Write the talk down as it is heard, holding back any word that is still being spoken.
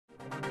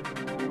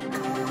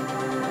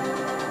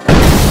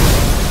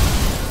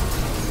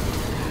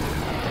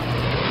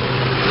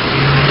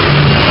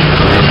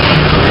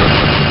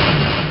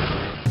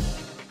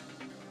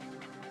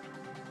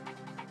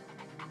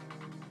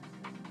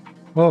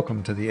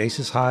Welcome to the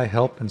Aces High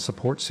Help and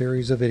Support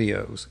series of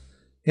videos.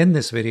 In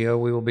this video,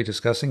 we will be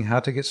discussing how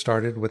to get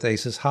started with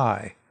Aces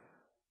High.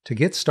 To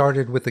get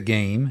started with the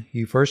game,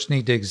 you first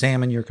need to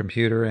examine your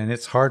computer and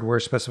its hardware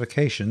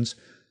specifications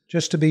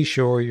just to be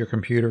sure your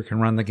computer can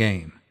run the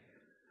game.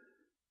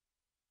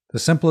 The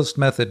simplest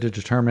method to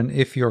determine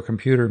if your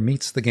computer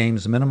meets the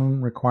game's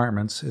minimum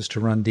requirements is to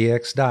run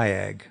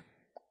dxdiag.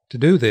 To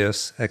do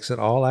this, exit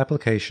all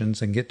applications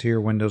and get to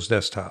your Windows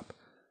desktop.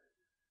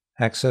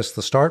 Access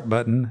the Start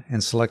button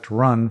and select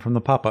Run from the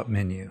pop-up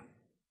menu.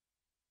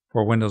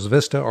 For Windows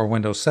Vista or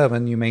Windows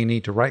 7, you may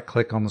need to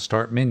right-click on the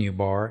Start menu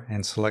bar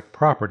and select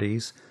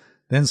Properties,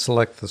 then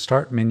select the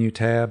Start menu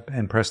tab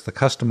and press the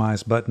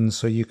Customize button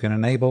so you can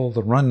enable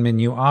the Run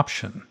menu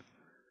option.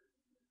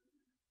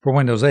 For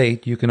Windows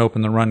 8, you can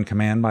open the Run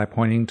command by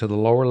pointing to the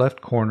lower left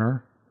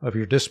corner of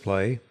your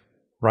display,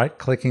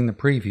 right-clicking the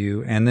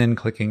preview, and then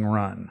clicking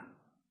Run.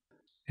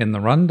 In the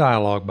Run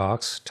dialog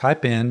box,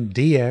 type in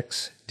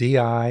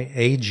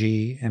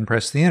dxdiag and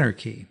press the Enter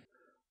key.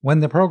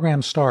 When the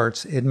program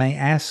starts, it may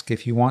ask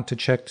if you want to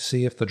check to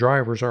see if the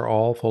drivers are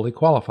all fully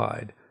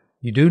qualified.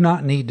 You do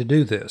not need to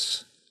do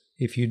this.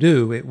 If you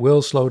do, it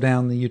will slow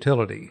down the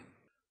utility.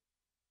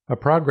 A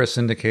progress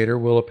indicator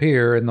will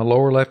appear in the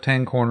lower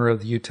left-hand corner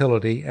of the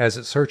utility as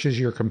it searches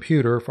your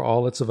computer for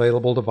all its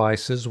available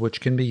devices which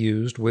can be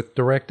used with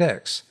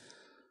DirectX.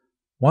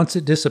 Once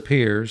it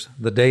disappears,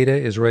 the data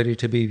is ready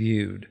to be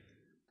viewed.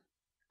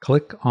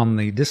 Click on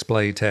the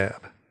Display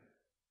tab.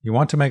 You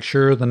want to make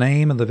sure the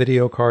name of the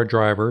video card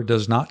driver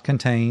does not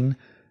contain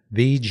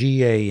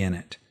VGA in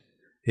it.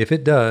 If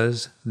it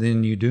does,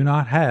 then you do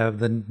not have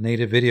the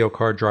native video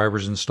card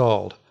drivers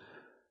installed.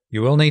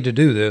 You will need to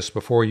do this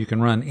before you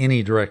can run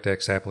any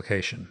DirectX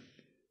application.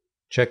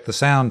 Check the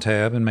Sound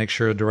tab and make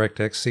sure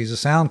DirectX sees a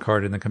sound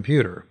card in the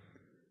computer.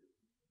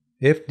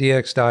 If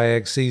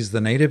dxdiag sees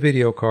the native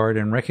video card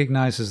and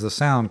recognizes the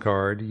sound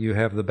card, you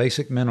have the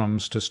basic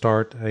minimums to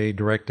start a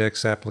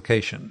DirectX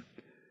application.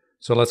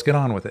 So let's get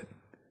on with it.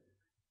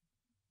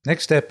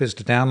 Next step is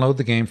to download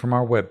the game from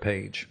our web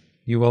page.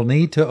 You will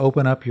need to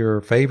open up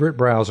your favorite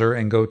browser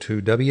and go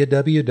to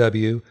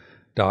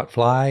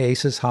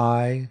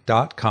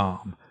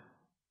www.flyaceshigh.com.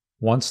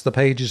 Once the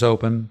page is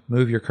open,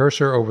 move your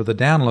cursor over the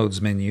Downloads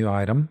menu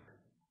item.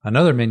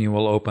 Another menu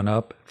will open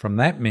up. From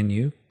that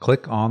menu,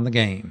 click on the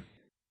game.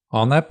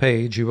 On that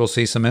page, you will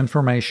see some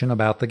information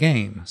about the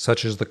game,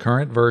 such as the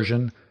current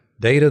version,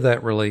 date of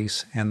that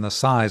release, and the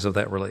size of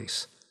that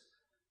release.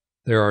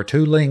 There are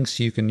two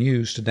links you can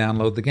use to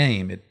download the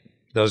game. It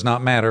does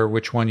not matter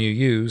which one you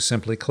use,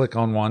 simply click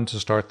on one to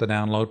start the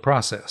download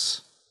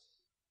process.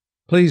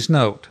 Please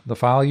note, the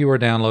file you are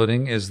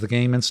downloading is the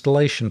game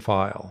installation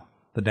file.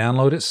 The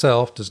download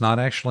itself does not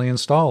actually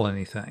install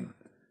anything.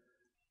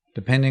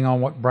 Depending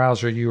on what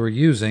browser you are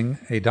using,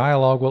 a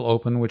dialog will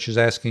open which is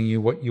asking you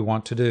what you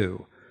want to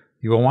do.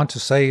 You will want to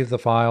save the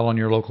file on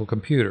your local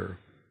computer.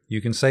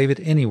 You can save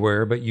it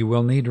anywhere, but you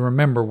will need to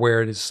remember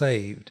where it is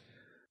saved.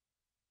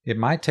 It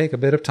might take a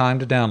bit of time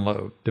to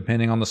download,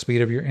 depending on the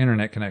speed of your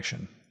internet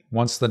connection.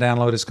 Once the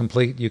download is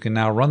complete, you can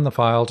now run the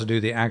file to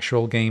do the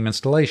actual game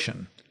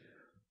installation.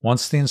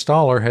 Once the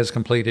installer has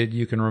completed,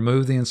 you can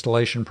remove the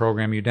installation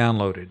program you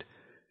downloaded.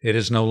 It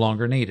is no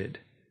longer needed.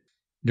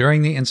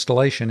 During the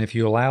installation, if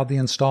you allowed the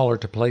installer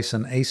to place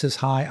an Aces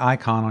High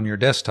icon on your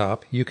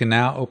desktop, you can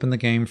now open the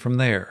game from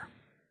there.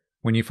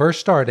 When you first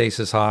start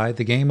Aces High,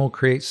 the game will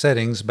create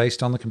settings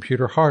based on the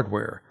computer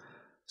hardware.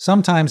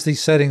 Sometimes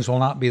these settings will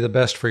not be the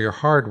best for your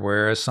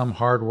hardware, as some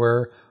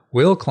hardware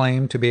will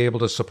claim to be able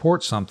to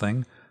support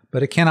something,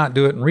 but it cannot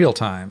do it in real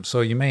time,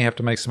 so you may have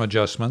to make some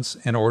adjustments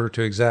in order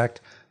to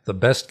exact the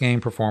best game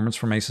performance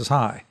from Aces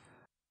High.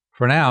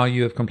 For now,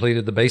 you have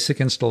completed the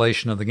basic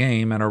installation of the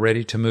game and are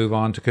ready to move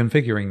on to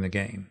configuring the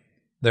game.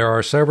 There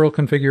are several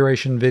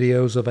configuration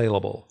videos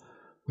available.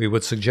 We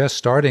would suggest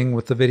starting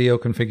with the video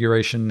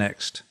configuration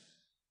next.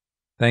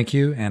 Thank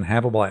you and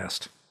have a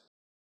blast.